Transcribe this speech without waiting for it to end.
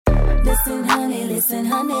Listen, honey, listen,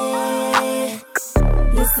 honey.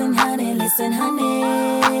 Listen, honey, listen,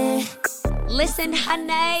 honey. Listen,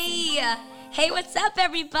 honey. Hey, what's up,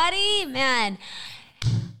 everybody? Man,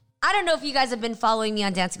 I don't know if you guys have been following me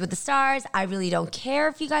on Dancing with the Stars. I really don't care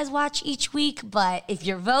if you guys watch each week, but if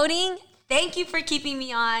you're voting, thank you for keeping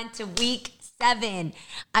me on to week 7.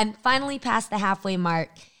 I'm finally past the halfway mark,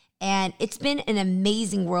 and it's been an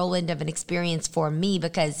amazing whirlwind of an experience for me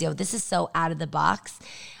because, this is so out of the box.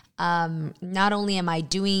 Not only am I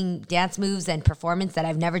doing dance moves and performance that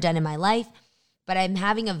I've never done in my life, but I'm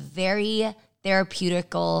having a very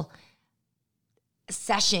therapeutical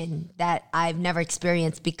session that I've never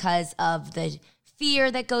experienced because of the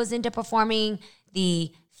fear that goes into performing,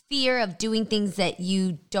 the fear of doing things that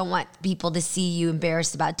you don't want people to see you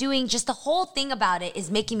embarrassed about doing. Just the whole thing about it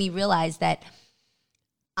is making me realize that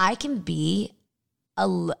I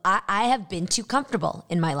have been too comfortable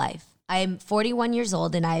in my life. I'm 41 years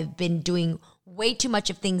old and I've been doing way too much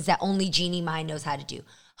of things that only Jeannie Mai knows how to do.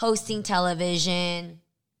 Hosting television,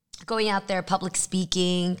 going out there, public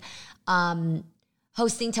speaking,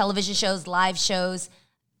 hosting television shows, live shows.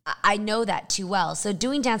 I know that too well. So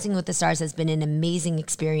doing Dancing with the Stars has been an amazing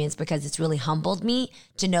experience because it's really humbled me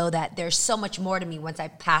to know that there's so much more to me once I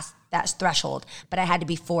passed that threshold, but I had to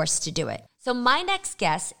be forced to do it. So my next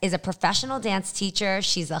guest is a professional dance teacher.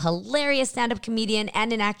 She's a hilarious stand-up comedian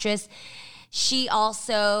and an actress. She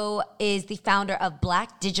also is the founder of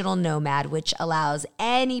Black Digital Nomad, which allows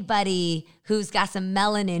anybody who's got some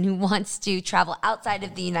melanin who wants to travel outside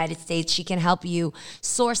of the United States. She can help you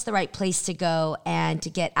source the right place to go and to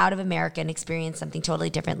get out of America and experience something totally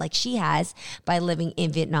different like she has by living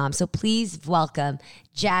in Vietnam. So please welcome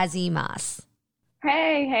Jazzie Mas.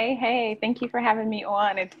 Hey. Thank you for having me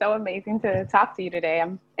on. It's so amazing to talk to you today.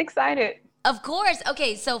 I'm excited. Of course.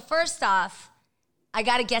 Okay, so first off, I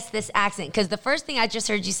got to guess this accent because the first thing I just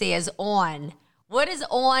heard you say is on. What is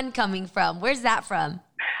on coming from? Where's that from?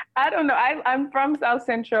 I don't know. I'm from South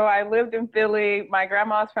Central. I lived in Philly. My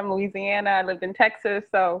grandma's from Louisiana. I lived in Texas.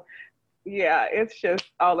 So, yeah, it's just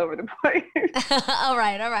all over the place. All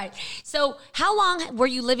right. So how long were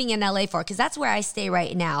you living in LA for? Because that's where I stay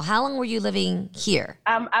right now. How long were you living here?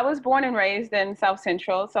 I was born and raised in South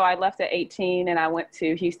Central. So I left at 18 and I went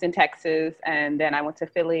to Houston, Texas. And then I went to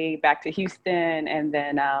Philly, back to Houston. And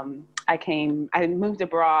then I moved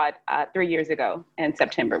abroad 3 years ago. And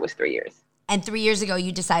September was 3 years. And 3 years ago,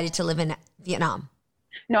 you decided to live in Vietnam.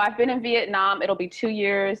 No, I've been in Vietnam. It'll be 2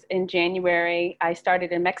 years in January. I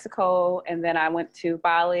started in Mexico, and then I went to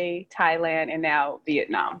Bali, Thailand, and now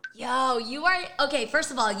Vietnam. Yo, you are, okay,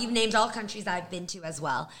 first of all, you've named all countries I've been to as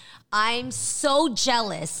well. I'm so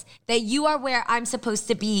jealous that you are where I'm supposed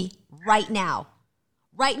to be right now.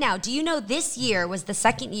 Right now. Do you know this year was the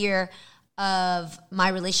second year of my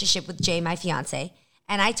relationship with Jay, my fiance?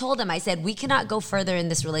 And I told him, I said, we cannot go further in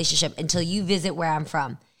this relationship until you visit where I'm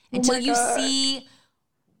from. Until you see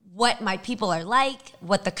what my people are like,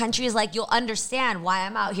 what the country is like. You'll understand why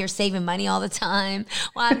I'm out here saving money all the time,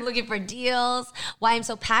 why I'm looking for deals, why I'm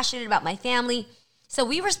so passionate about my family. So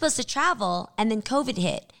we were supposed to travel, and then COVID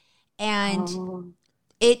hit. And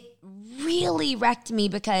it really wrecked me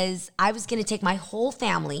because I was going to take my whole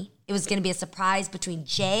family. It was going to be a surprise between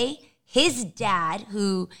Jay, his dad,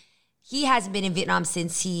 who he hasn't been in Vietnam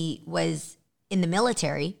since he was in the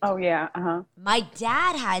military. Oh, yeah. My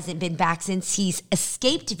dad hasn't been back since he's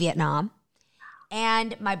escaped Vietnam.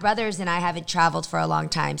 And my brothers and I haven't traveled for a long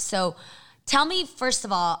time. So tell me, first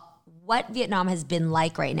of all, what Vietnam has been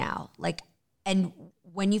like right now. And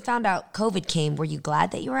when you found out COVID came, were you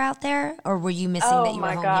glad that you were out there? Or were you missing that you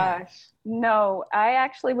were home here? No, I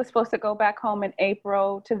actually was supposed to go back home in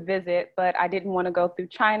April to visit, but I didn't want to go through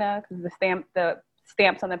China because the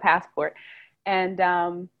stamps on the passport.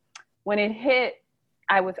 And when it hit,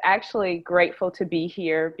 I was actually grateful to be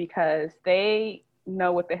here because they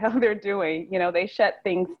know what the hell they're doing. They shut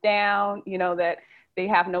things down, that they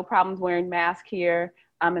have no problems wearing masks here.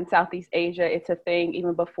 In Southeast Asia, it's a thing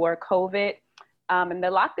even before COVID. And the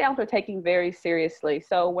lockdowns were taken very seriously.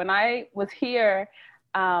 So when I was here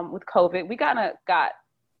with COVID, we kind of got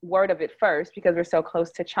word of it first because we're so close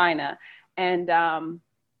to China. And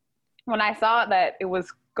when I saw that it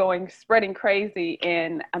was spreading crazy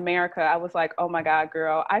in America, I was like, oh my God,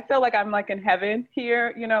 girl, I feel like I'm like in heaven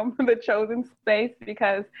here, the chosen space,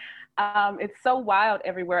 because it's so wild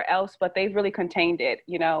everywhere else, but they've really contained it.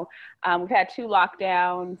 We've had 2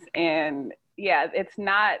 lockdowns and yeah, it's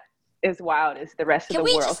not as wild as the rest of the world.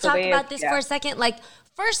 Can we just talk about this for a second?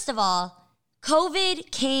 First of all, COVID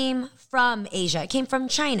came from Asia. It came from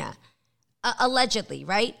China, allegedly,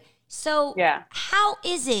 right? So Yeah. how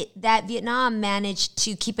is it that Vietnam managed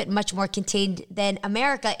to keep it much more contained than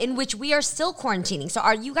America, in which we are still quarantining? So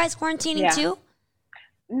are you guys quarantining too?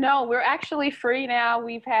 No, we're actually free now.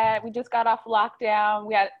 We just got off lockdown.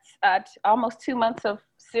 We had almost 2 months of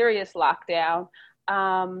serious lockdown.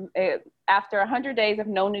 After 100 days of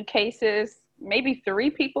no new cases, maybe 3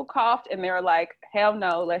 people coughed, and they were like, hell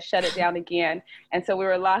no, let's shut it down again. And so we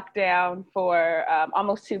were locked down for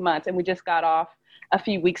almost 2 months, and we just got off a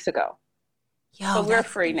few weeks ago. Yo, So we're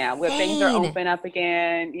free now. Where things are open up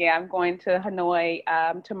again. Yeah, I'm going to Hanoi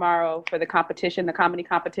tomorrow for the comedy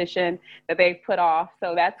competition that they've put off.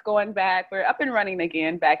 So that's going back. We're up and running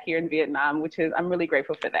again back here in Vietnam, I'm really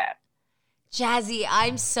grateful for that. Jazzie,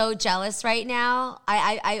 I'm so jealous right now.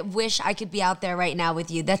 I wish I could be out there right now with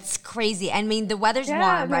you. That's crazy. I mean, the weather's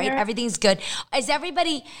warm, right? Everything's good. Is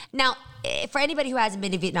everybody, now, for anybody who hasn't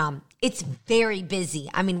been to Vietnam, it's very busy.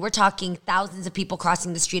 I mean, we're talking thousands of people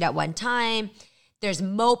crossing the street at one time. There's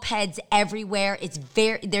mopeds everywhere.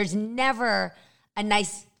 There's never a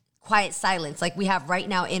nice, quiet silence like we have right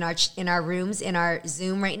now in our rooms, in our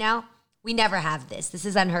Zoom right now. We never have this. This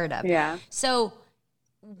is unheard of. Yeah. So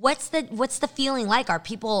what's the feeling like? Are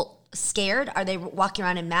people scared? Are they walking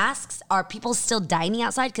around in masks? Are people still dining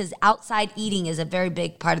outside? Because outside eating is a very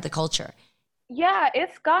big part of the culture. Yeah,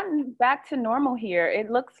 it's gotten back to normal here. It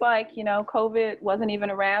looks like, COVID wasn't even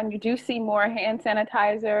around. You do see more hand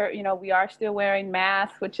sanitizer. We are still wearing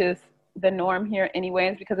masks, which is the norm here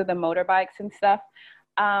anyways because of the motorbikes and stuff.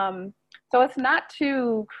 So it's not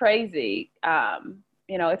too crazy.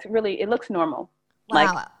 It looks normal.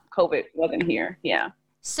 Wow. Like COVID wasn't here. Yeah.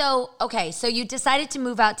 So you decided to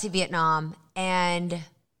move out to Vietnam, and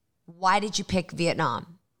why did you pick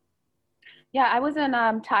Vietnam? Yeah, I was in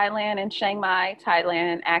Thailand, in Chiang Mai,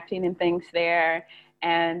 Thailand, acting and things there.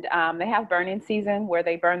 And they have burning season where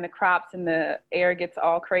they burn the crops and the air gets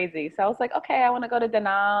all crazy. So I was like, okay, I want to go to Da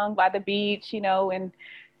Nang by the beach, and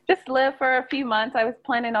just live for a few months. I was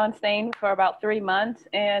planning on staying for about 3 months,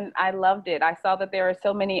 and I loved it. I saw that there are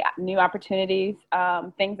so many new opportunities,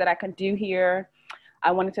 things that I could do here.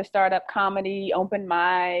 I wanted to start up comedy, open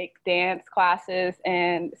mic, dance classes,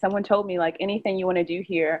 and someone told me, like, anything you want to do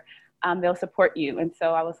here, they'll support you. And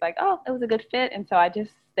so I was like, oh, it was a good fit. And so I just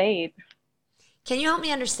stayed. Can you help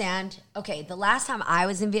me understand? Okay, the last time I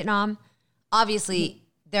was in Vietnam, obviously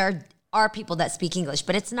there are people that speak English,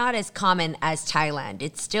 but it's not as common as Thailand.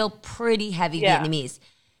 It's still pretty heavy Vietnamese.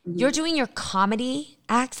 Mm-hmm. You're doing your comedy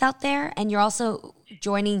acts out there, and you're also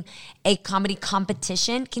joining a comedy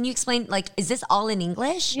competition. Can you explain, is this all in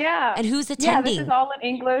English? Yeah. And who's attending? Yeah, this is all in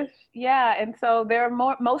English. Yeah, and so they're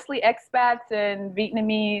mostly expats and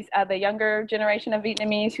Vietnamese, the younger generation of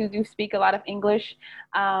Vietnamese who do speak a lot of English,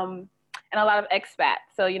 and a lot of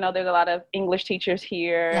expats. So, there's a lot of English teachers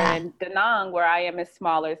here. Yeah. And Da Nang, where I am, is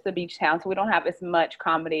smaller. It's a beach town, so we don't have as much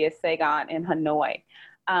comedy as Saigon and Hanoi.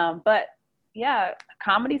 But yeah,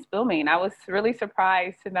 comedy's booming. I was really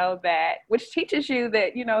surprised to know that, which teaches you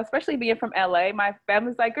that, especially being from LA, my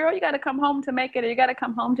family's like, girl, you got to come home to make it, or you got to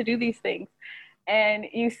come home to do these things. And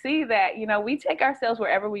you see that, we take ourselves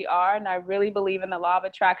wherever we are. And I really believe in the law of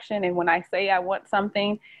attraction. And when I say I want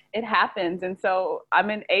something, it happens. And so I'm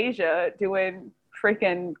in Asia doing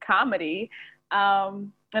freaking comedy.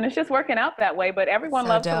 And it's just working out that way. But everyone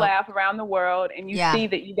loves to laugh around the world. And you see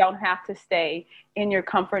that you don't have to stay in your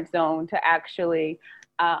comfort zone to actually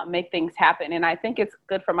make things happen. And I think it's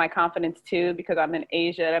good for my confidence, too, because I'm in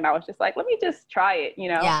Asia. And I was just like, let me just try it,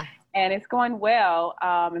 Yeah. And it's going well.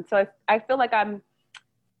 And so I feel like I'm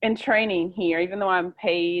in training here, even though I'm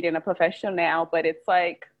paid and a professional now. But it's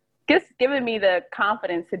like just giving me the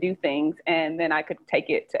confidence to do things. And then I could take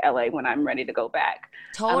it to LA when I'm ready to go back.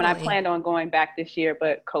 Totally. And I planned on going back this year,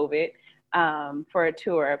 but COVID for a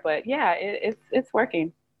tour. But yeah, it's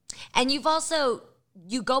working. And you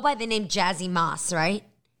go by the name Jazzie Moss, right?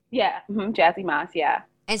 Yeah. Mm-hmm, Jazzie Moss. Yeah.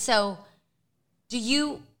 And so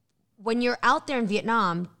when you're out there in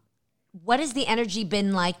Vietnam, what has the energy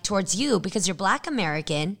been like towards you? Because you're Black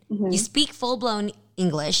American, you speak full-blown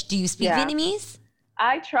English. Do you speak Vietnamese?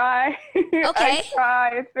 I try. Okay. I try.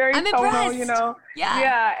 It's very tonal, impressed. Yeah.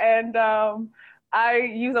 Yeah, and I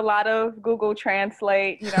use a lot of Google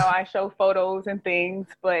Translate. I show photos and things,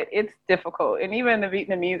 but it's difficult. And even the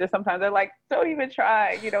Vietnamese are sometimes they're like, don't even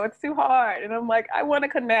try. It's too hard. And I'm like, I want to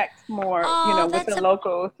connect more, with the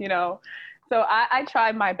locals, So I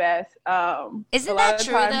try my best. Isn't that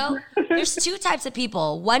true, though? There's 2 types of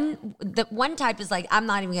people. One type is like, I'm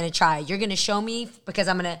not even going to try. You're going to show me because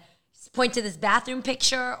I'm going to point to this bathroom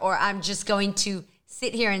picture, or I'm just going to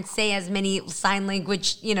sit here and say as many sign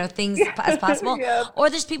language, things as possible. Yeah. Or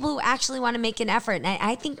there's people who actually want to make an effort. And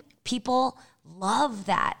I think people love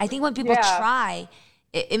that. I think when people try,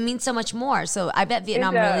 it means so much more. So I bet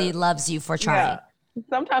Vietnam really loves you for trying. Yeah.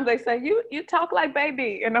 Sometimes they say, you talk like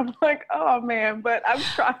baby. And I'm like, oh, man, but I'm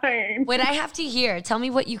trying. What I have to hear, tell me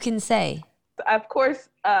what you can say. Of course,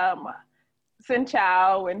 Xin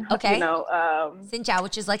Chao and, Xin Chao,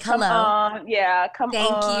 which is like hello. Come on.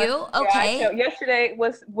 Thank you. Okay. Yeah, yesterday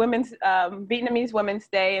was Vietnamese Women's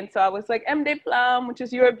Day. And so I was like, Em de plum, which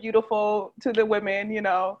is you're beautiful to the women,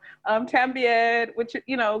 Tam Viet, which,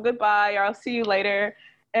 goodbye, or I'll see you later.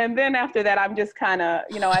 And then after that, I'm just kind of,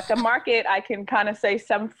 at the market, I can kind of say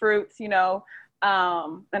some fruits, and a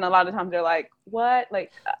lot of times they're like, what?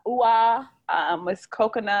 Like, ua, it's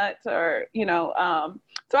coconuts or,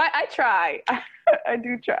 so I try. I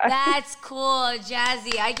do try. That's cool,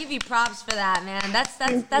 Jazzie. I give you props for that, man.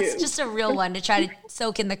 That's just a real one to try to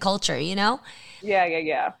soak in the culture,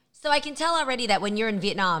 Yeah. So I can tell already that when you're in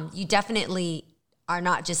Vietnam, you definitely are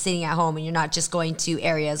not just sitting at home and you're not just going to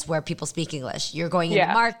areas where people speak English. You're going in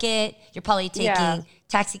the market. You're probably taking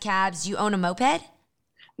taxi cabs. You own a moped?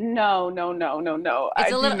 No. I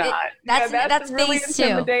do not. That's really phase two.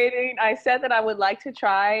 Intimidating. I said that I would like to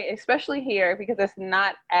try, especially here because it's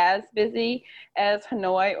not as busy as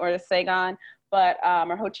Hanoi or Saigon, but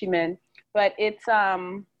or Ho Chi Minh. But it's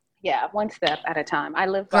one step at a time. I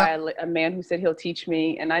live by a man who said he'll teach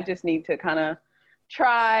me, and I just need to kind of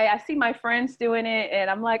try. I see my friends doing it, and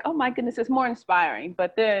I'm like, oh my goodness, it's more inspiring.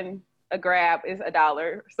 But then a grab is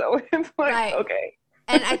 $1, so it's like okay.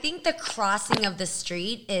 And I think the crossing of the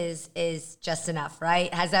street is just enough,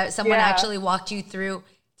 right? Has someone actually walked you through?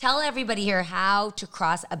 Tell everybody here how to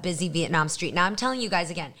cross a busy Vietnam street. Now, I'm telling you guys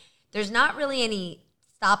again, there's not really any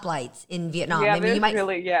stoplights in Vietnam. Yeah, I mean,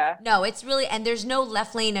 No, it's really, and there's no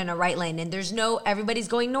left lane and a right lane, and there's no, everybody's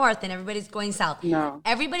going north and everybody's going south. No.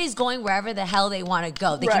 Everybody's going wherever the hell they want to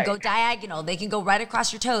go. They can go diagonal. They can go right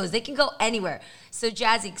across your toes. They can go anywhere. So,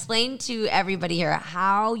 Jazzie, explain to everybody here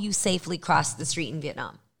how you safely cross the street in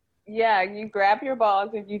Vietnam. Yeah, you grab your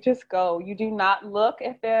balls and you just go. You do not look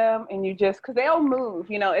at them, and you just, because they'll move,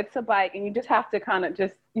 it's a bike, and you just have to kind of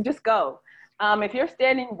you just go. If you're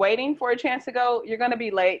standing waiting for a chance to go, you're going to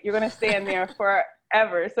be late. You're going to stand there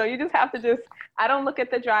forever. So you just have to I don't look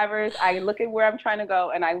at the drivers. I look at where I'm trying to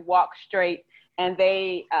go, and I walk straight, and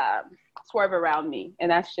they swerve around me.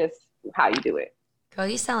 And that's just how you do it. Girl,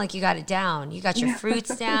 you sound like you got it down. You got your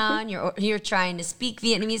fruits down. You're trying to speak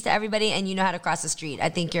Vietnamese to everybody, and you know how to cross the street. I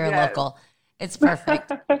think you're a local. It's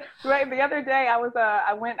perfect. Right. The other day,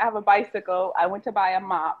 I have a bicycle. I went to buy a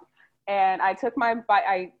mop, and I took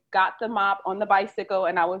I got the mop on the bicycle,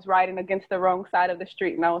 and I was riding against the wrong side of the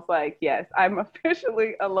street. And I was like, yes, I'm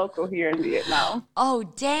officially a local here in Vietnam. Oh,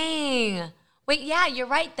 dang. Wait, yeah, you're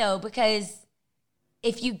right, though, because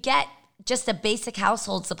if you get just a basic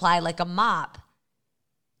household supply like a mop,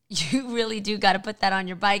 you really do got to put that on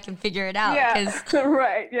your bike and figure it out. Yeah,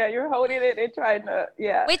 right. Yeah, you're holding it and trying to,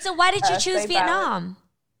 Wait, so why did you choose Vietnam?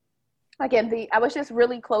 Again, I was just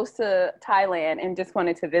really close to Thailand and just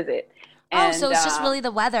wanted to visit. And, so it's just really the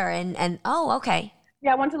weather and okay.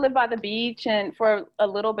 Yeah, I wanted to live by the beach and for a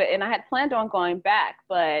little bit, and I had planned on going back,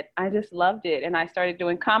 but I just loved it. And I started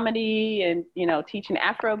doing comedy and, teaching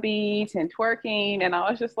Afrobeat and twerking. And I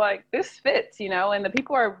was just like, this fits, and the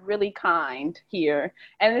people are really kind here.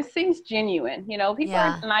 And this seems genuine, people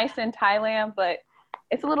are nice in Thailand, but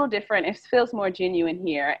it's a little different. It feels more genuine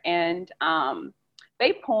here. And,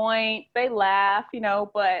 they point, they laugh,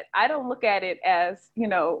 but I don't look at it as,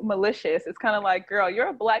 malicious. It's kind of like, girl, you're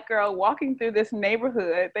a Black girl walking through this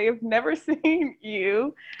neighborhood. They have never seen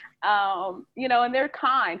you, and they're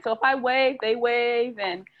kind. So if I wave, they wave,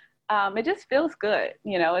 and it just feels good.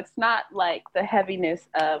 It's not like the heaviness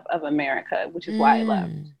of America, which is why I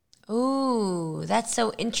left. Ooh, that's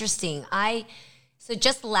so interesting. So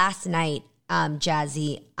just last night,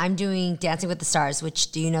 Jazzie, I'm doing Dancing with the Stars,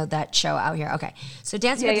 which, do you know that show out here? Okay. So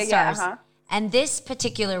Dancing with the Stars. And this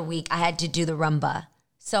particular week I had to do the rumba.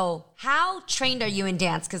 So how trained are you in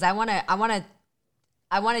dance? Because I want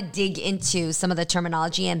to dig into some of the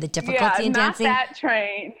terminology and the difficulty in dancing. Not that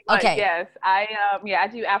trained. Okay. Yes. I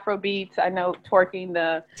do Afro beats. I know twerking,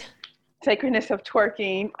 the sacredness of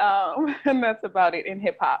twerking. And that's about it in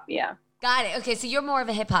hip hop. Yeah. Got it. Okay. So you're more of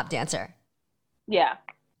a hip hop dancer. Yeah.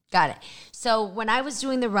 Got it. So when I was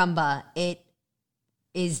doing the rumba, it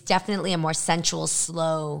is definitely a more sensual,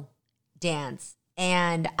 slow dance.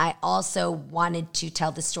 And I also wanted to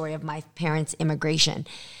tell the story of my parents' immigration,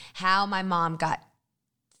 how my mom got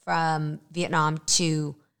from Vietnam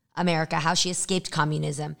to America, how she escaped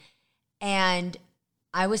communism. And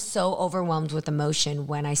I was so overwhelmed with emotion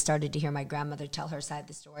when I started to hear my grandmother tell her side of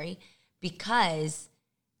the story, because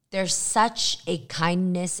there's such a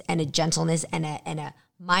kindness and a gentleness and a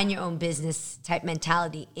mind your own business type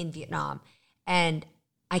mentality in Vietnam. And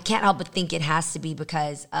I can't help but think it has to be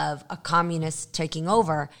because of a communist taking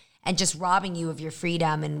over and just robbing you of your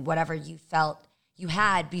freedom and whatever you felt you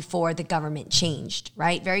had before the government changed,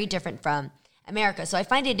 right? Very different from America. So I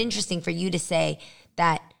find it interesting for you to say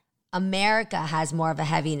that America has more of a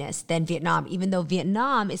heaviness than Vietnam, even though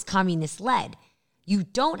Vietnam is communist-led. You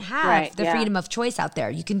don't have the freedom of choice out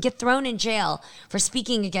there. You can get thrown in jail for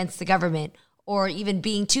speaking against the government or even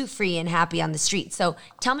being too free and happy on the street. So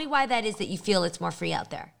tell me why that is that you feel it's more free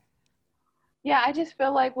out there. Yeah, I just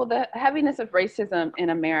feel like, well, the heaviness of racism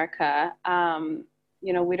in America,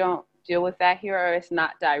 we don't deal with that here, or it's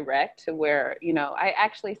not direct to where, I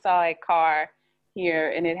actually saw a car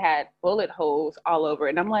here and it had bullet holes all over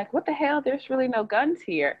it. And I'm like, what the hell? There's really no guns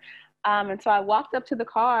here. And so I walked up to the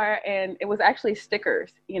car and it was actually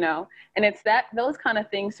stickers, and it's those kind of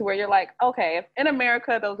things where you're like, okay, if in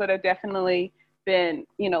America, those would have definitely been,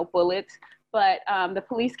 bullets. But the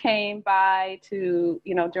police came by to,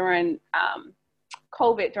 during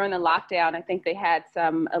COVID, during the lockdown, I think they had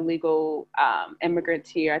some illegal immigrants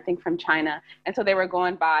here, I think from China. And so they were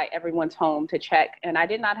going by everyone's home to check. And I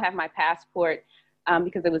did not have my passport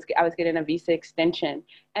because I was getting a visa extension.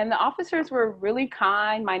 And the officers were really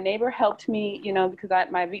kind. My neighbor helped me, because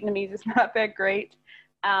my Vietnamese is not that great.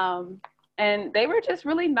 And they were just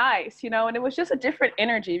really nice, and it was just a different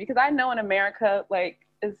energy because I know in America, like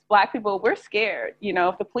as Black people, we're scared.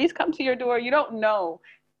 If the police come to your door, you don't know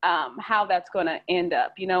how that's going to end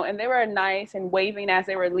up, and they were nice and waving as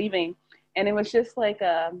they were leaving. And it was just like,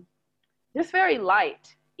 just very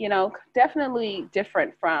light. Definitely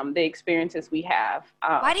different from the experiences we have.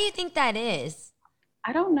 Why do you think that is?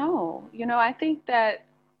 I don't know. I think that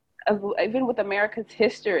even with America's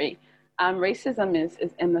history, racism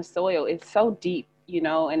is in the soil. It's so deep,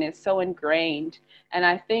 and it's so ingrained. And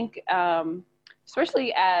I think,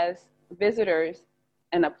 especially as visitors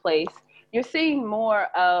in a place, you're seeing more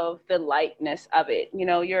of the lightness of it.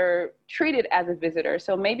 You're treated as a visitor.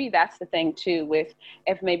 So maybe that's the thing too,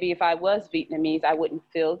 if I was Vietnamese, I wouldn't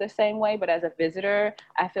feel the same way, but as a visitor,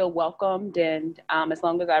 I feel welcomed. And as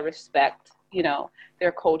long as I respect,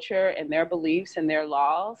 their culture and their beliefs and their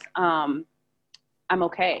laws, I'm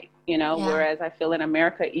okay, whereas I feel in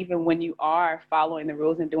America, even when you are following the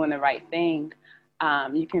rules and doing the right thing,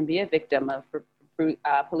 you can be a victim of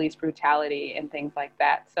police brutality and things like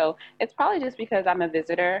that. So it's probably just because I'm a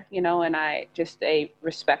visitor, and I just stay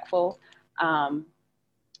respectful, and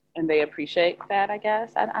they appreciate that, I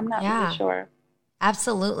guess. I'm not really sure.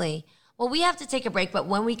 Absolutely. Well, we have to take a break, but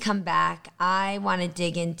when we come back, I want to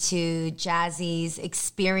dig into Jazzie's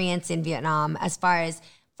experience in Vietnam as far as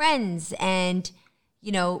friends and,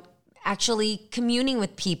 actually communing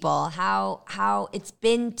with people, how it's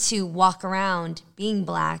been to walk around being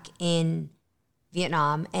Black in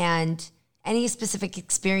Vietnam, and any specific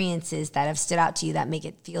experiences that have stood out to you that make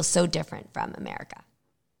it feel so different from America.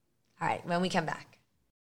 All right, when we come back.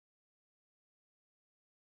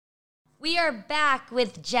 We are back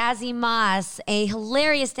with Jazzie Moss, a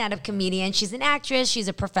hilarious stand-up comedian. She's an actress, she's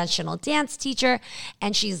a professional dance teacher,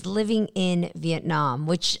 and she's living in Vietnam,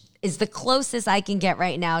 which is the closest I can get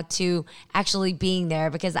right now to actually being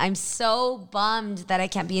there because I'm so bummed that I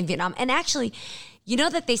can't be in Vietnam. And actually, you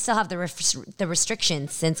know that they still have the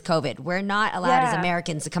restrictions since COVID. We're not allowed as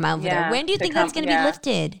Americans to come out over there. When do you think that's going to be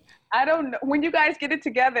lifted? I don't know. When you guys get it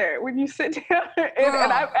together, when you sit down,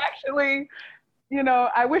 and I've actually,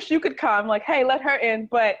 I wish you could come. Like, hey, let her in.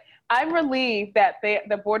 But I'm relieved that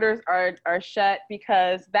the borders are shut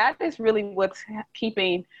because that is really what's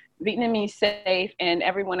keeping Vietnamese safe and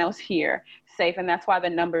everyone else here safe. And that's why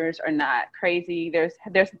the numbers are not crazy.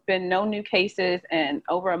 There's been no new cases in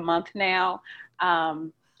over a month now.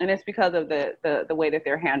 And it's because of the way that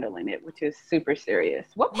they're handling it, which is super serious.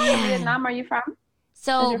 What part of Vietnam are you from?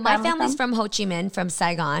 So my family's from Ho Chi Minh, from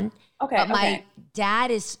Saigon. Okay. But my dad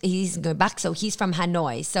he's going back, so he's from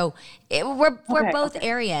Hanoi. So we're both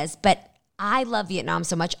areas, but I love Vietnam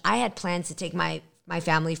so much. I had plans to take my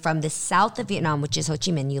family from the south of Vietnam, which is Ho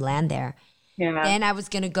Chi Minh. You land there. Yeah. Then I was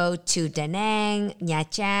going to go to Da Nang, Nha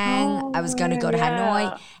Trang. I was going to go to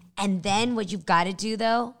Hanoi. And then what you've got to do,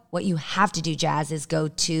 though, what you have to do, Jazz, is go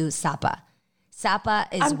to Sapa. Sapa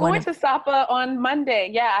is I'm going to Sapa on Monday.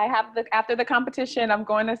 Yeah, I have after the competition. I'm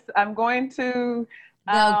going to.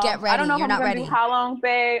 No, get ready. I don't know You're if I'm not going ready. to do Halong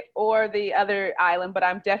Bay or the other island, but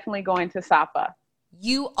I'm definitely going to Sapa.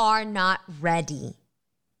 You are not ready.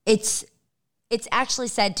 It's actually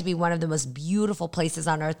said to be one of the most beautiful places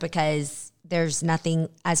on earth because there's nothing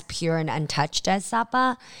as pure and untouched as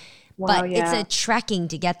Sapa. Wow, but it's a trekking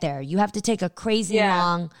to get there. You have to take a crazy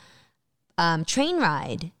long train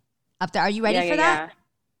ride up there. Are you ready for that?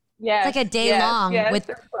 Yeah. It's like a day long with,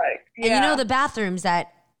 and you know, the bathrooms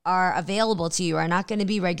that are available to you are not going to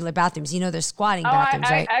be regular bathrooms. You know, they're squatting bathrooms,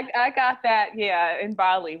 right? I got that. Yeah, in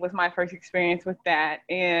Bali was my first experience with that,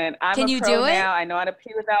 and I'm Can a you pro do it? now. I know how to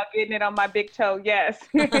pee without getting it on my big toe. Yes,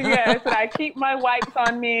 yes. And I keep my wipes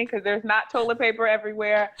on me because there's not toilet paper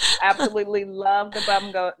everywhere. I absolutely love the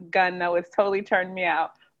bum gun though. It's totally turned me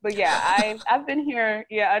out. But yeah, I've been here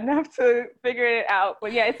enough to figure it out.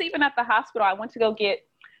 But yeah, it's even at the hospital. I went to go get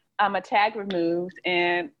a tag removed,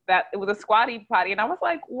 and that it was a squatty potty, and I was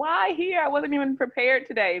like, why here? I wasn't even prepared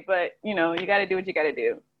today, but you know, you got to do what you got to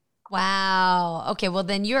do. Wow. Okay, well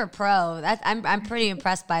then you're a pro. I'm pretty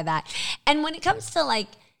impressed by that. And when it comes to like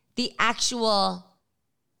the actual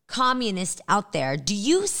communists out there, do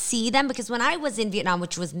you see them? Because when I was in Vietnam,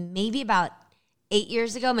 which was maybe about 8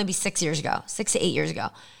 years ago, maybe 6 years ago, 6 to 8 years ago,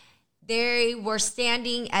 they were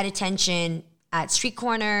standing at attention at street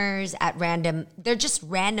corners, they're just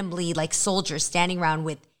randomly like soldiers standing around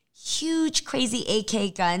with huge, crazy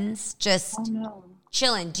AK guns, just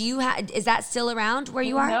chilling. Is that still around where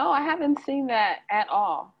you are? No, I haven't seen that at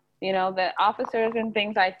all. You know, the officers and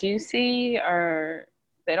things I do see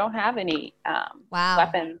they don't have any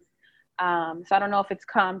weapons. So I don't know if it's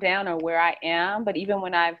calmed down or where I am, but even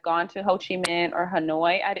when I've gone to Ho Chi Minh or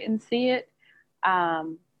Hanoi, I didn't see it.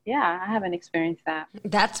 Yeah, I haven't experienced that.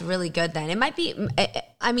 That's really good then. It might be,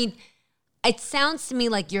 I mean, it sounds to me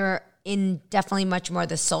like you're in definitely much more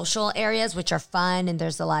the social areas, which are fun, and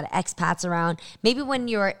there's a lot of expats around. Maybe when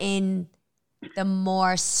you're in the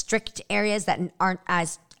more strict areas that aren't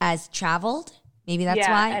as traveled, maybe that's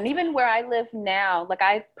why. And even where I live now, like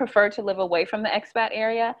I prefer to live away from the expat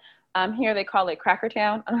area. Here they call it Cracker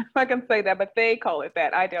Town. I don't know if I can say that, but they call it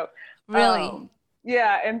that. I don't. Really?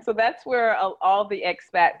 Yeah, and so that's where all the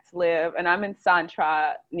expats live, and I'm in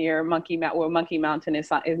Santra near Monkey Mountain. Well, Monkey Mountain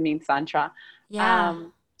means Santra. Yeah.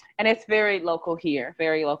 And it's very local here,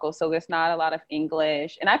 very local. So there's not a lot of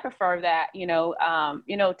English, and I prefer that. You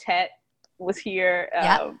know, Tet was here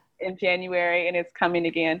in January, and it's coming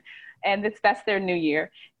again, and that's their new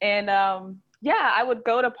year. And yeah, I would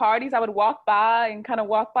go to parties. I would walk by and kind of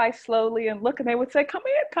walk by slowly and look, and they would say, come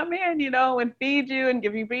in, you know, and feed you and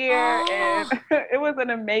give you beer. And it was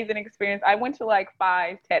an amazing experience. I went to like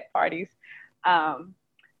 5 Tet parties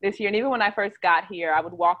this year. And even when I first got here, I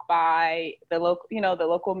would walk by the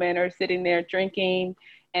local men are sitting there drinking,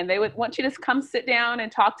 and they would want you to come sit down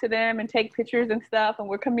and talk to them and take pictures and stuff. And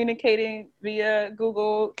we're communicating via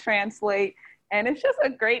Google Translate. And it's just a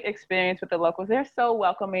great experience with the locals. They're so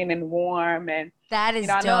welcoming and warm. And that is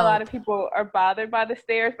I know a lot of people are bothered by the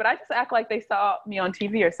stares, but I just act like they saw me on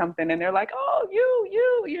TV or something. And they're like, oh,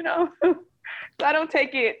 you know. So I don't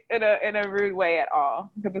take it in a rude way at all.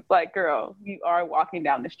 Because it's like, girl, you are walking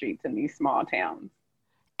down the streets in these small towns.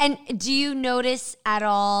 And do you notice at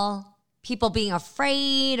all people being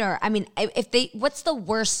afraid? Or, I mean, what's the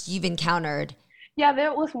worst you've encountered? Yeah,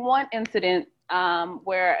 there was one incident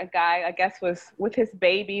where a guy, I guess, was with his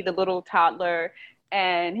baby, the little toddler,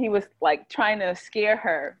 and he was like trying to scare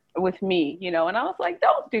her with me, you know, and I was like,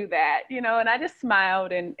 don't do that, you know, and I just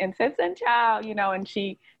smiled and said, "Sen Chao," you know, and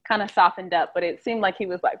she kind of softened up, but it seemed like he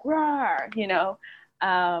was like, "Rawr," you know.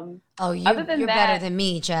 You're better than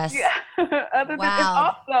me, Jess. Yeah. Other than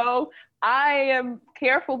also, I am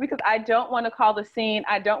careful because I don't want to call the scene.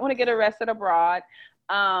 I don't want to get arrested abroad.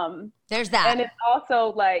 There's that. And it's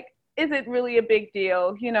also like, is it really a big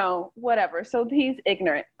deal? You know, whatever. So he's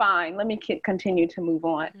ignorant. Fine. Let me continue to move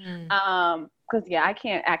on. Because, I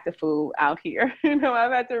can't act a fool out here. You know,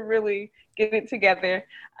 I've had to really get it together.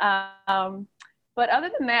 But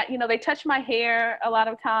other than that, you know, they touch my hair a lot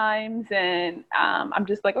of times. And I'm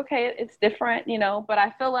just like, okay, it's different, you know. But I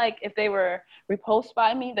feel like if they were repulsed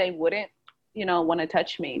by me, they wouldn't, you know, want to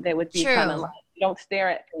touch me. They would be kind of like, don't stare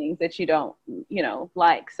at things that you don't, you know,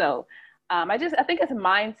 like. So I think it's a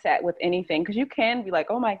mindset with anything, because you can be like,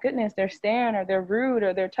 oh my goodness, they're staring, or they're rude,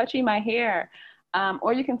 or they're touching my hair.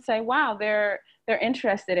 Or you can say, wow, they're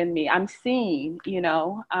interested in me. I'm seen, you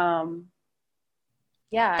know.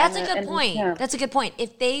 That's a good point. Yeah. That's a good point.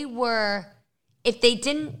 If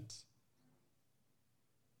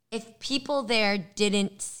people there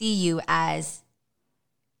didn't see you as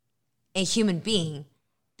a human being,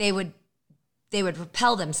 they would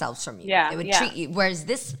repel themselves from you. Yeah, they would treat you.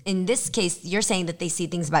 Whereas in this case, you're saying that they see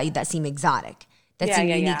things about you that seem exotic, that seem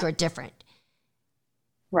unique or different.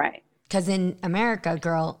 Right. Because in America,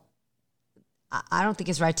 girl, I don't think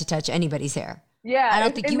it's right to touch anybody's hair. Yeah. I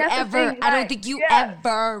don't think you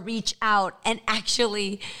ever reach out and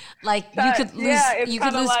actually, like, you could lose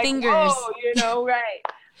like, fingers. whoa, you know, right.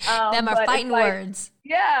 Them are fighting words.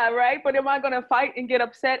 Yeah, right. But am I going to fight and get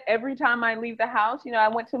upset every time I leave the house? I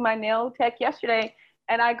went to my nail tech yesterday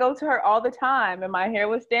and I go to her all the time and my hair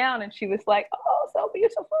was down and she was like, "Oh, so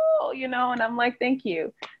beautiful," and I'm like, "Thank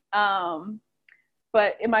you."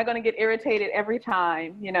 But am I going to get irritated every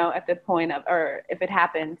time, at the point of, or if it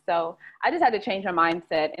happens? So I just had to change my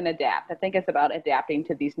mindset and adapt. I think it's about adapting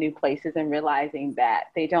to these new places and realizing that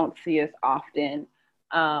they don't see us often.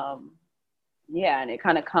 And it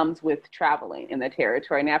kind of comes with traveling in the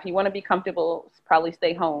territory. Now, if you want to be comfortable, probably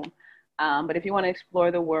stay home. But if you want to explore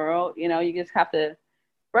the world, you just have to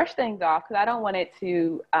brush things off, because I don't want it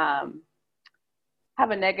to have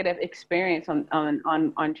a negative experience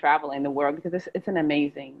on traveling the world, because it's an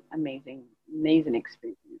amazing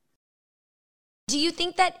experience. Do you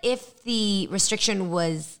think that if the restriction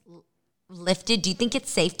was lifted, do you think it's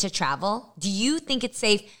safe to travel? Do you think it's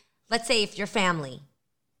safe? Let's say if your family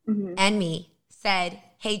and me said,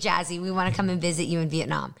 "Hey, Jazzie, we want to come and visit you in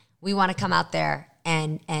Vietnam. We want to come out there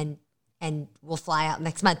and we'll fly out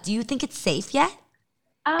next month." Do you think it's safe yet?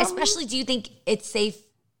 Especially, do you think it's safe?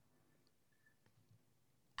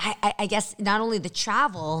 I guess not only the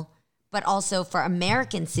travel, but also for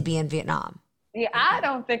Americans to be in Vietnam. Yeah, I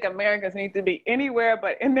don't think Americans need to be anywhere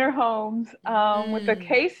but in their homes. With the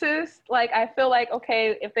cases, I feel like,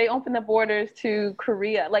 okay, if they open the borders to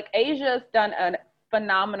Korea, Asia's done a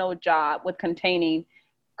phenomenal job with containing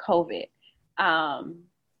COVID.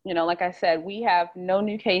 Like I said, we have no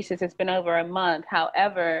new cases. It's been over a month.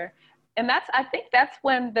 However, and I think that's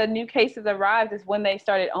when the new cases arrived, is when they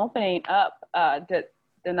started opening up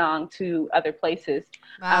Da Nang to other places,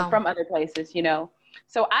 from other places,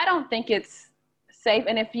 So I don't think it's safe.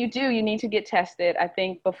 And if you do, you need to get tested, I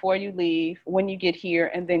think, before you leave, when you get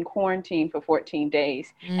here, and then quarantine for 14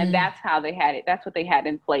 days. And that's how they had it. That's what they had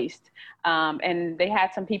in place. And they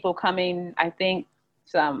had some people coming, I think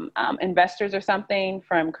some investors or something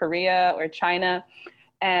from Korea or China,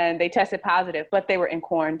 and they tested positive, but they were in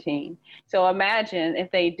quarantine. So imagine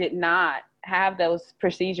if they did not have those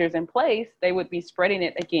procedures in place, they would be spreading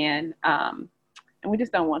it again. And we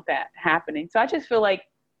just don't want that happening. So I just feel like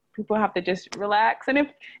people have to just relax. And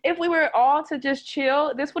if we were all to just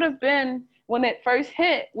chill, this would have been, when it first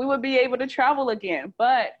hit, we would be able to travel again.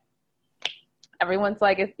 But everyone's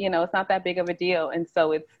like, it's not that big of a deal. And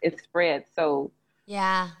so it's spread so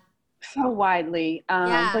widely.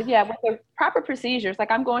 But with the proper procedures,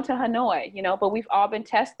 I'm going to Hanoi, but we've all been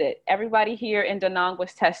tested. Everybody here in Da Nang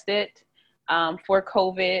was tested for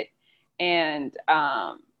COVID. And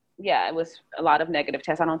it was a lot of negative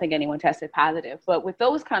tests. I don't think anyone tested positive. But with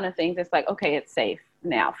those kind of things, it's like, okay, it's safe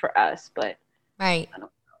now for us. But right.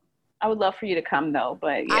 I would love for you to come, though.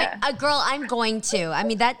 But yeah. Girl, I'm going to. I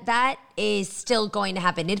mean, that is still going to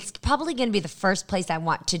happen. It's probably going to be the first place I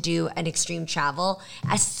want to do an extreme travel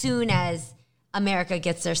as soon as America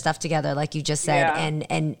gets their stuff together, like you just said,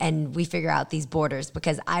 and we figure out these borders,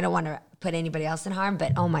 because I don't want to put anybody else in harm.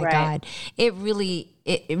 But oh my God, it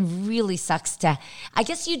really sucks to, I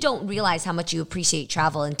guess you don't realize how much you appreciate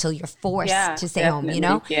travel until you're forced to stay home,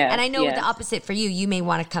 Yes, and I know the opposite for you. You may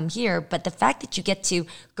want to come here, but the fact that you get to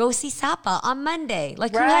go see Sapa on Monday,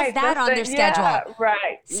 who has that on their schedule?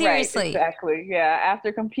 Right. Seriously. Right, exactly. Yeah.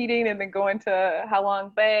 After competing and then going to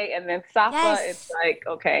Halong Bay and then Sapa, it's like,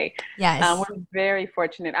 okay. Yes. We're very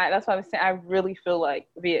fortunate. That's why I was saying, I really feel like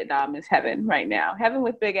Vietnam is heaven right now. Heaven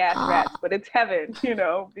with big ass rats, but it's heaven,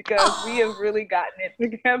 because we have really gotten it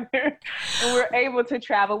together and we're able to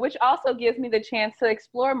travel, which also gives me the chance to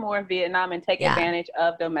explore more of Vietnam and take advantage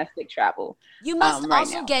of domestic travel. You must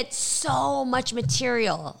also get so much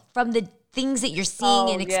material from the things that you're seeing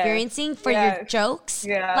and experiencing for your jokes.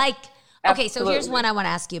 Yeah. Okay, so here's one I want to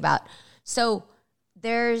ask you about. So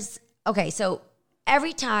so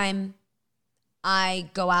every time I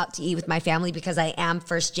go out to eat with my family, because I am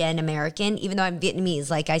first gen American, even though I'm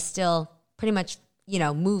Vietnamese, I still pretty much,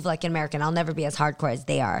 move like an American. I'll never be as hardcore as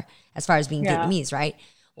they are as far as being Vietnamese, right?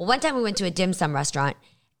 Well, one time we went to a dim sum restaurant,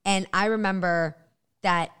 and I remember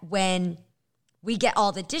that when we get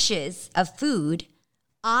all the dishes of food,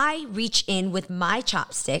 I reach in with my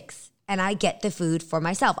chopsticks and I get the food for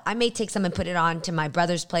myself. I may take some and put it on to my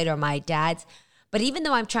brother's plate or my dad's, but even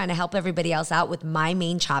though I'm trying to help everybody else out with my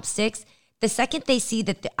main chopsticks, the second they see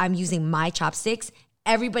that I'm using my chopsticks,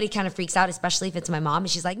 everybody kind of freaks out, especially if it's my mom. And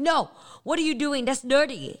she's like, "No, what are you doing? That's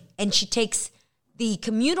dirty." And she takes the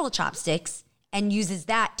communal chopsticks and uses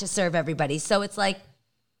that to serve everybody. So it's like,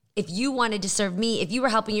 if you wanted to serve me, if you were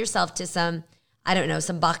helping yourself to some, I don't know,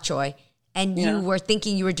 some bok choy, and you were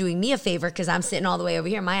thinking you were doing me a favor because I'm sitting all the way over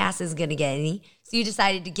here, my ass isn't going to get any. So you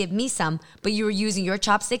decided to give me some, but you were using your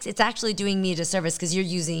chopsticks. It's actually doing me a disservice because you're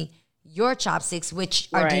using your chopsticks, which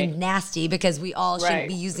are deemed nasty because we all should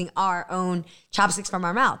be using our own chopsticks from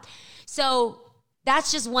our mouth. So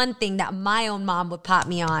that's just one thing that my own mom would pop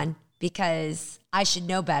me on because I should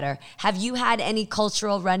know better. Have you had any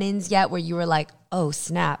cultural run-ins yet where you were like, oh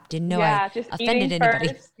snap, didn't know I just offended eating anybody?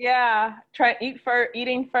 First. Yeah,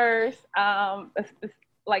 eating first. It's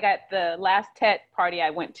like at the last Tet party I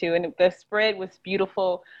went to, and the spread was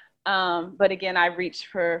beautiful. But again, I reached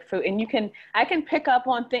for food, and I can pick up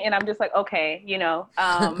on things, and I'm just like, okay,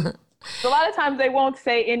 so a lot of times they won't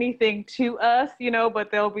say anything to us,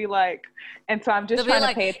 but they'll be like, and so I'm just trying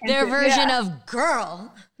to pay attention. Their version of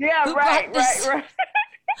girl. Yeah, right.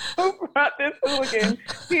 Who brought this hooligan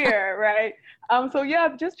here, right? So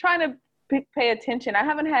yeah, just trying to pay attention. I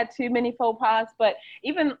haven't had too many faux pas, but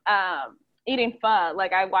even eating pho,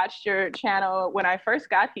 like I watched your channel when I first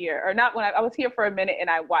got here, or not when I was here for a minute and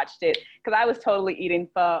I watched it because I was totally eating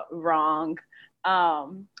pho wrong.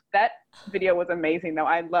 That video was amazing though.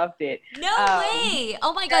 I loved it. No way.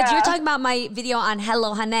 Oh my God. You're talking about my video on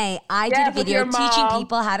Hello Honey. I did a video teaching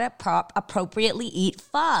people how to appropriately eat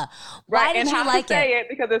pho. Why did you like it? Say it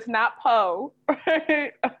because it's not po.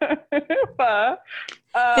 Right? Pho.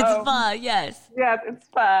 It's pho, yes. Yes, it's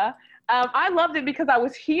pho. I loved it because I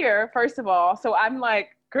was here, first of all. So I'm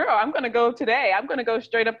like, girl, I'm going to go today. I'm going to go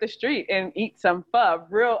straight up the street and eat some pho,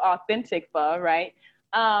 real authentic pho, right?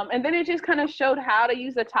 And then it just kind of showed how to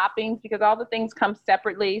use the toppings because all the things come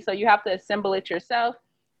separately. So you have to assemble it yourself.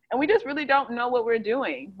 And we just really don't know what we're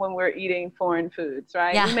doing when we're eating foreign foods,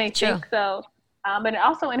 right? Yeah, we may think so. But it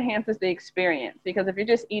also enhances the experience because if you're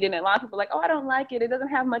just eating it, a lot of people are like, oh, I don't like it. It doesn't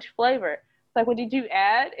have much flavor. It's like, well, did you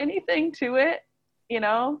add anything to it?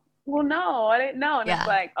 Well, no, I didn't know. And it's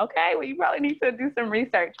like, okay, well, you probably need to do some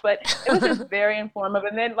research. But it was just very informative.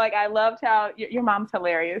 And then, like, I loved how your mom's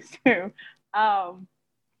hilarious, too.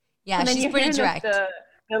 Yeah, she's pretty direct.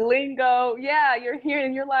 The lingo, you're hearing,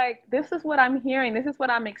 and you're like, this is what I'm hearing. This is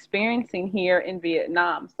what I'm experiencing here in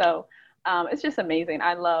Vietnam. So it's just amazing.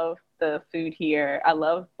 I love the food here. I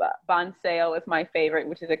love bánh xèo is my favorite,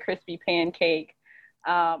 which is a crispy pancake.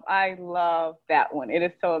 I love that one. It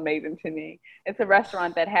is so amazing to me. It's a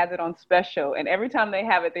restaurant that has it on special, and every time they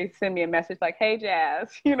have it, they send me a message like, "Hey, Jazz,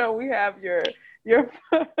 we have your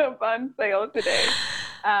bánh xèo today."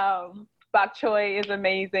 Bok choy is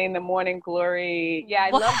amazing. The morning glory. Yeah,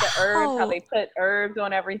 I love the herbs. How they put herbs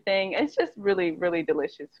on everything. It's just really, really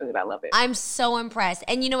delicious food. I love it. I'm so impressed.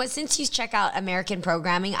 And you know what? Since you check out American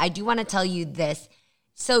programming, I do want to tell you this.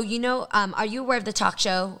 So, are you aware of the talk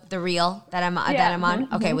show, The Real, that I'm on?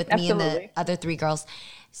 Okay, with me and the other three girls.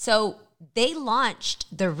 So they launched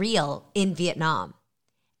The Real in Vietnam.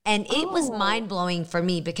 And it was mind-blowing for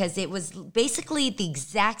me because it was basically the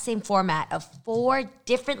exact same format of 4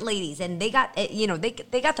 different ladies. And they got,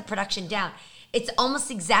 they got the production down. It's almost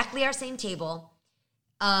exactly our same table.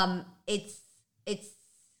 It's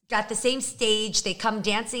got the same stage. They come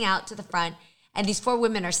dancing out to the front. And these 4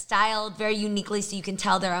 women are styled very uniquely, so you can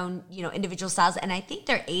tell their own, individual styles. And I think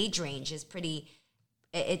their age range is pretty.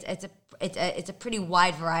 It's a pretty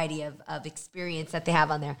wide variety of experience that they have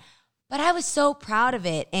on there. But I was so proud of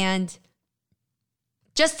it, and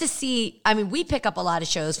just to see. I mean, we pick up a lot of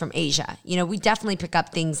shows from Asia. We definitely pick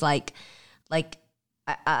up things like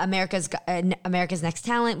America's Next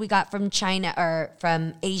Talent. We got from China or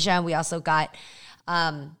from Asia. We also got.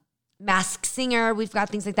 Masked Singer, we've got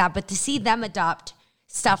things like that. But to see them adopt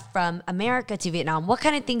stuff from America to Vietnam, what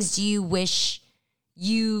kind of things do you wish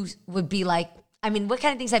you would be like? I mean, what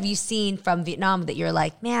kind of things have you seen from Vietnam that you're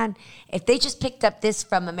like, man, if they just picked up this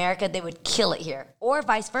from America, they would kill it here? Or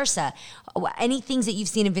vice versa. Any things that you've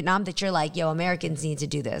seen in Vietnam that you're like, yo, Americans need to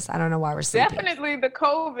do this. I don't know why we're sleeping. Definitely the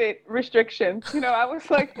COVID restrictions. I was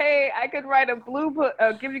like, hey, I could write a blueprint,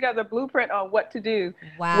 give you guys a blueprint on what to do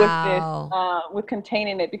with this, with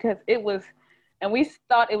containing it, because it was, and we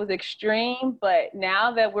thought it was extreme, but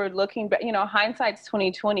now that we're looking back, hindsight's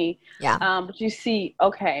 2020. Yeah. But you see,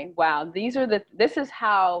 okay, wow, this is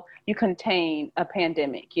how you contain a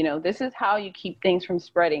pandemic. This is how you keep things from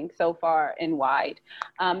spreading so far and wide.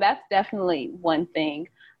 That's definitely one thing.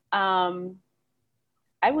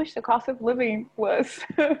 I wish the cost of living was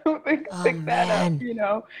pick that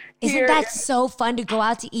up, Isn't that so fun to go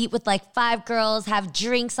out to eat with like 5 girls, have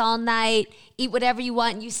drinks all night, eat whatever you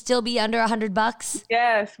want, and you still be under $100?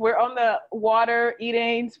 Yes, we're on the water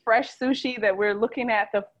eating fresh sushi that we're looking at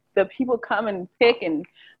the people come and pick, and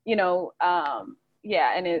and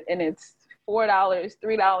it's $4,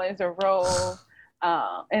 $3 a roll,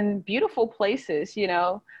 and beautiful places,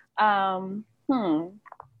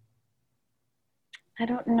 I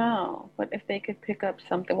don't know, but if they could pick up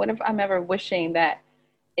something, what if I'm ever wishing that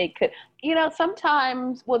it could,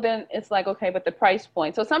 sometimes, well, then it's like, okay, but the price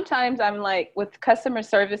point. So sometimes I'm like, with customer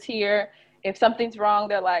service here, if something's wrong,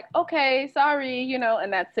 they're like, okay, sorry,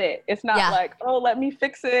 and that's it. It's not like, oh, let me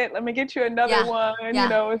fix it. Let me get you another one.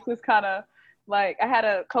 It's just kind of like, I had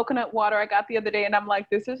a coconut water I got the other day and I'm like,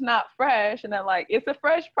 this is not fresh. And they're like, it's a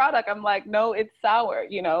fresh product. I'm like, no, it's sour,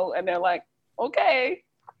 and they're like, okay,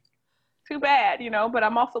 too bad, but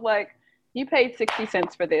I'm also like, you paid 60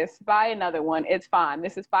 cents for this, buy another one. It's fine.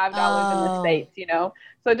 This is $5 in the States,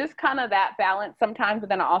 So just kind of that balance sometimes, but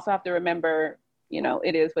then I also have to remember,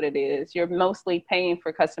 it is what it is. You're mostly paying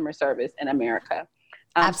for customer service in America.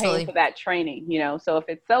 Absolutely. Paying for that training, so if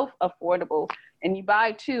it's so affordable and you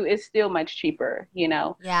buy two, it's still much cheaper,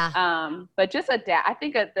 Yeah. But just adapt. I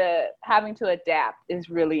think having to adapt is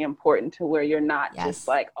really important to where you're not just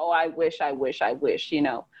like, oh, I wish, Well,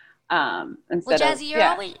 Jazzie,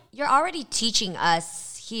 you're already teaching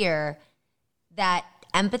us here that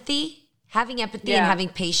having empathy and having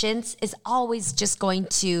patience is always just going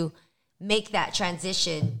to make that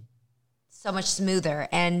transition so much smoother.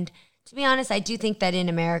 And to be honest, I do think that in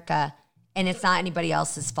America, and it's not anybody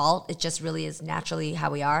else's fault, it just really is naturally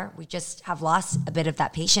how we are. We just have lost a bit of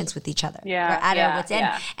that patience with each other. Yeah, we're at our wits'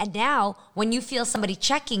 end. And now when you feel somebody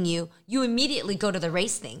checking you, you immediately go to the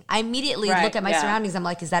race thing. I immediately look at my surroundings. I'm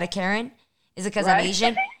like, is that a Karen? Is it because I'm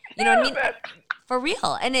Asian? You know what I mean? For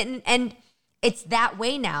real. And it's that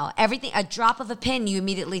way now. Everything, a drop of a pin, you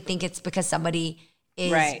immediately think it's because somebody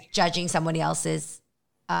is judging somebody else's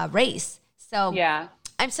race. So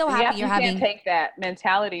I'm so happy you're having. You can't take that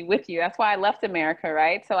mentality with you. That's why I left America,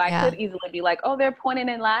 right? So I could easily be like, oh, they're pointing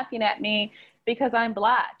and laughing at me because I'm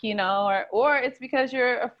Black, or it's because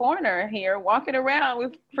you're a foreigner here walking around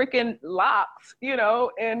with freaking locks,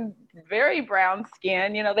 and very brown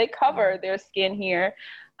skin. They cover their skin here.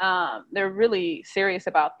 They're really serious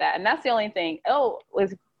about that. And that's the only thing.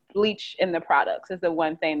 Was bleach in the products is the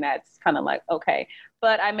one thing that's kind of like, okay.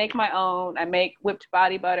 But I make my own. I make whipped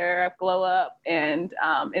body butter, Glow Up, and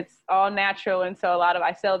it's all natural. And so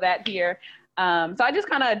I sell that here. So I just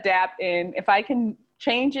kind of adapt, and if I can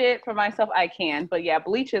change it for myself, I can. But yeah,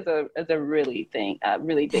 bleach is a really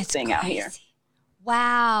big thing out here.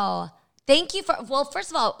 Wow. Thank you first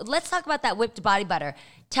of all, let's talk about that whipped body butter.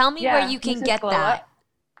 Tell me where you can get that. Up.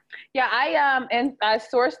 Yeah, I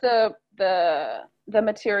source the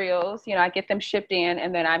materials, I get them shipped in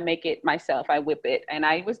and then I make it myself. I whip it. And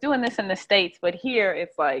I was doing this in the States, but here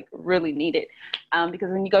it's like really needed. Because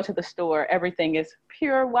when you go to the store, everything is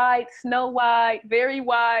pure white, snow white, very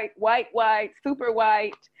white, white, super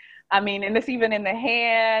white. I mean, and it's even in the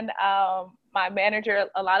hand. My manager,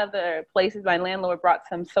 a lot of the places, my landlord brought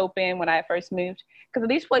some soap in when I first moved, because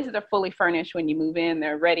these places are fully furnished when you move in,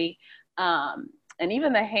 they're ready. And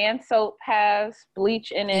even the hand soap has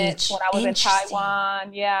bleach in it. When I was in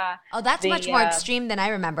Taiwan, Oh, that's much more extreme than I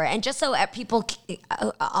remember. And just so people,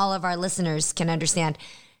 all of our listeners can understand,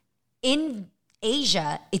 in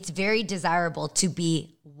Asia, it's very desirable to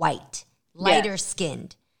be white, lighter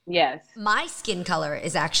skinned. Yes. My skin color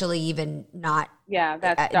is actually even not. Yeah,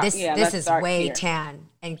 that's this is way here. tan.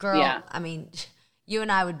 And girl, I mean, you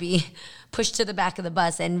and I would be pushed to the back of the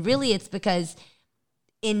bus. And really, it's because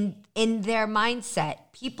in their mindset,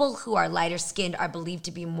 people who are lighter skinned are believed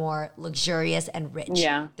to be more luxurious and rich.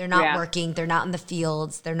 Yeah. They're not working. They're not in the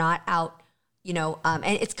fields. They're not out, and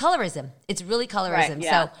it's colorism. It's really colorism. Right,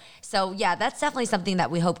 yeah. So that's definitely something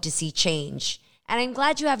that we hope to see change. And I'm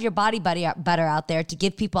glad you have your body butter out there to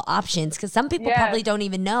give people options, because some people probably don't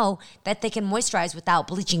even know that they can moisturize without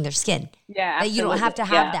bleaching their skin. Yeah, absolutely. That you don't have to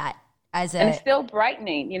have that. And it's still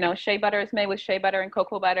brightening. Shea butter is made with shea butter and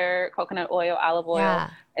cocoa butter, coconut oil, olive oil,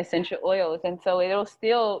 essential oils. And so it'll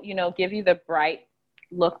still, give you the bright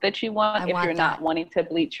look that you want if you're not wanting to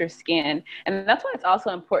bleach your skin. And that's why it's also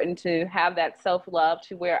important to have that self-love,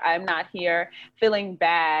 to where I'm not here feeling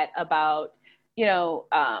bad about,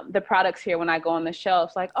 the products here when I go on the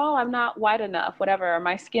shelves, like, oh, I'm not white enough, whatever, or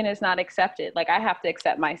my skin is not accepted. Like, I have to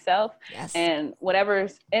accept myself, and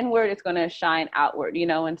whatever's inward is going to shine outward,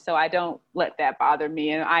 and so I don't let that bother me.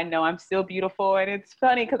 And I know I'm still beautiful. And it's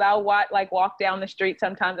funny because I'll walk down the street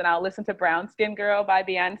sometimes and I'll listen to Brown Skin Girl by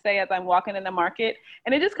Beyonce as I'm walking in the market.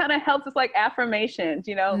 And it just kind of helps us, like affirmations,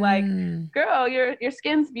 like, girl, your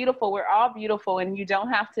skin's beautiful. We're all beautiful. And you don't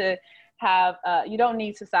have to have, you don't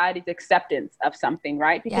need society's acceptance of something,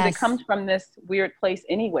 right? Because it comes from this weird place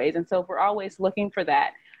anyways. And so if we're always looking for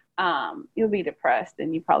that, you'll be depressed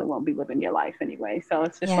and you probably won't be living your life anyway. So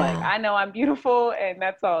it's just like, I know I'm beautiful, and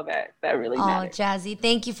that's all that really matters. Oh, Jazzie,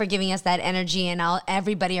 thank you for giving us that energy, and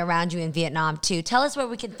everybody around you in Vietnam too. Tell us where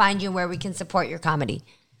we can find you and where we can support your comedy.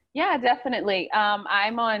 Yeah, definitely.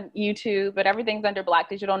 I'm on YouTube, but everything's under Black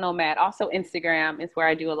Digital Nomad. Also, Instagram is where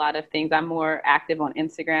I do a lot of things. I'm more active on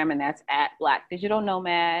Instagram, and that's at Black Digital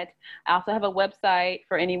Nomad. I also have a website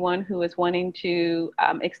for anyone who is wanting to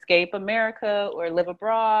escape America or live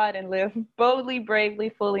abroad and live boldly, bravely,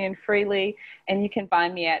 fully, and freely. And you can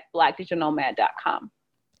find me at blackdigitalnomad.com.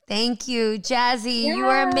 Thank you, Jazzie. You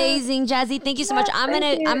are amazing, Jazzie. Thank you so much. I'm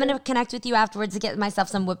gonna connect with you afterwards to get myself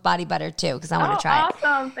some whipped body butter too, because I want to try it.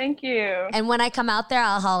 Awesome. Thank you. And when I come out there,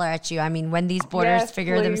 I'll holler at you. I mean, when these borders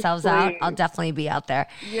figure themselves out, I'll definitely be out there.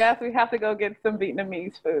 Yes, we have to go get some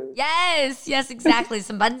Vietnamese food. Yes, exactly.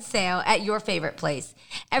 Some bun sao at your favorite place.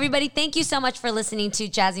 Everybody, thank you so much for listening to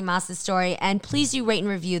Jazzie Moss's story. And please do rate and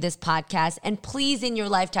review this podcast. And please, in your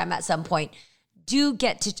lifetime at some point, do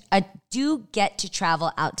get to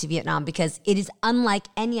travel out to Vietnam, because it is unlike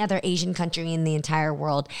any other Asian country in the entire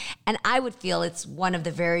world. And I would feel it's one of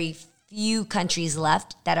the very few countries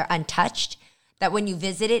left that are untouched, that when you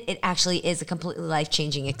visit it, it actually is a completely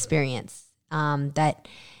life-changing experience. That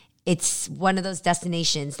it's one of those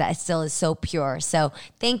destinations that still is so pure. So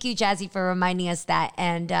thank you, Jazzie, for reminding us that.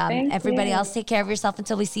 And everybody else, take care of yourself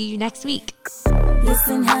until we see you next week.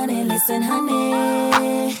 Listen, honey, listen,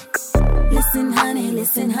 honey. Listen, honey,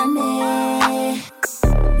 listen, honey.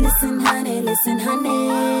 Listen, honey, listen,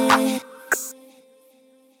 honey.